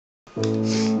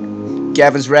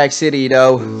Gavin's Rack City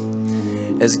though.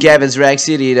 It's Gavin's Rack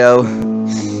City though.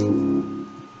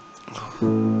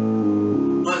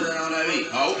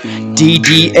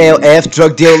 DDLF,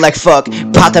 drug deal like fuck.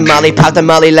 Pop the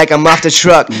molly like I'm off the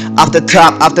truck. Off the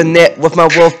top, off the net with my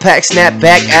wolf pack. Snap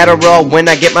back, Adderall when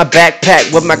I get my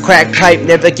backpack. With my crack pipe,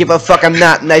 never give a fuck, I'm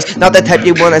not nice. Not the type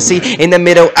you wanna see in the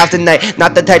middle of the night.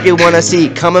 Not the type you wanna see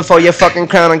coming for your fucking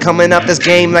crown. I'm coming up this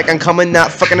game like I'm coming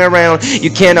out fucking around. You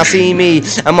cannot see me,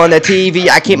 I'm on the TV.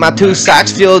 I keep my 2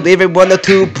 socks filled, every 1 or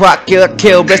 2 proc, kill,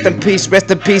 rest in peace,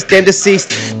 damn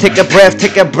deceased. Take a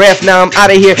breath, now I'm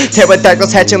out of here.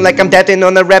 Pterodactyls hatching like I'm dating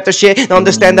on the raptor shit.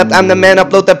 Understand that I'm the man,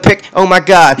 upload the pic. Oh my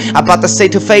god, I about to say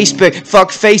to Facebook,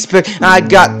 fuck Facebook. I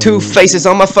got 2 faces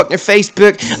on my fucking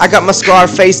Facebook. I got my scar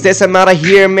face, this I'm out of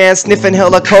here, man. Sniffing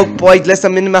hella coke, boy, unless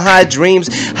I'm in my high dreams,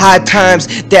 high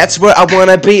times. That's where I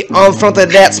wanna be, on front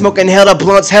of that, smoking hella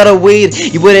blunts, hella weed.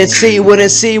 You wouldn't see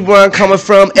where I'm coming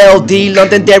from. LD,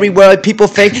 Londonderry, where people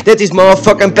think that these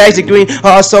motherfucking bags of green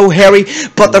are so hairy,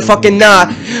 but they're fucking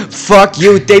not. Fuck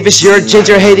you, Davis, you're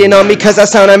ginger, hating on me cause I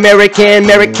sound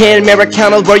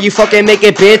Americano, where you fucking make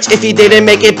it, bitch. If you didn't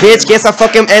make it, bitch, guess I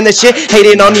fucking end the shit.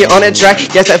 Hating on me on the track,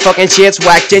 guess that fucking shit's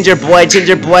whack. Ginger boy,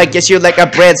 guess you like a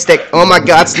breadstick. Oh my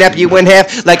god, snap you in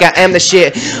half like I am the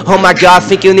shit. Oh my god,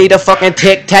 think you need a fucking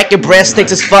tic-tac. Your breath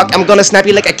stinks as fuck, I'm gonna snap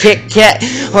you like a Kit Kat.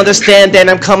 Understand that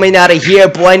I'm coming out of here,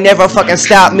 boy, never fucking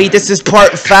stop me. This is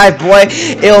part 5, boy.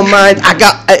 Ill mind, I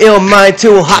got an ill mind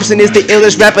too. Hobson is the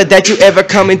illest rapper that you ever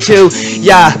come into.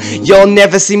 Yeah, you'll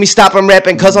never see me stop, I'm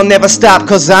rapping cause I'll never stop,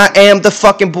 cause I am the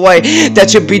fucking boy that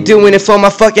should be doing it for my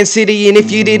fucking city. And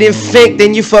if you didn't think,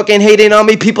 then you fucking hating on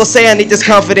me. People say I need this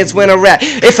confidence when I rap.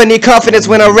 If I need confidence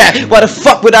when I rap, why the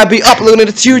fuck would I be uploading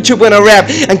to YouTube when I rap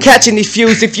and catching these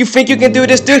views? If you think you can do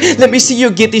this, dude, let me see you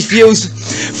get these views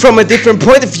from a different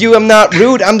point of view. I'm not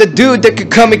rude, I'm the dude that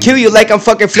could come and kill you like I'm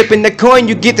fucking flipping the coin.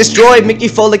 You get destroyed, make you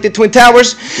fall like the Twin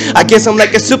Towers. I guess I'm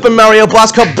like a Super Mario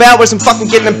boss called Bowers. I'm fucking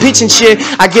getting them peach and shit.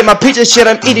 I get my peach and shit,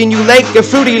 I'm eating you like a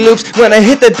Fruity Loops. When I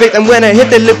hit the bit and when I hit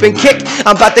the lip and kick,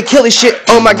 I'm about to kill this shit.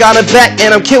 Oh my god, I'm back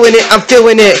and I'm killing it, I'm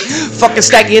feeling it. Fucking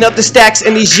stacking up the stacks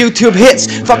and these YouTube hits.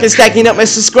 Fucking stacking up my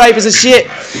subscribers and shit.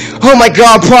 Oh my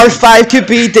god, part 5 could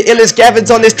be the illest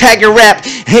Gavins on this tagger rap.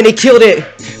 And he killed it.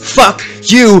 Fuck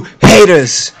you,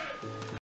 haters.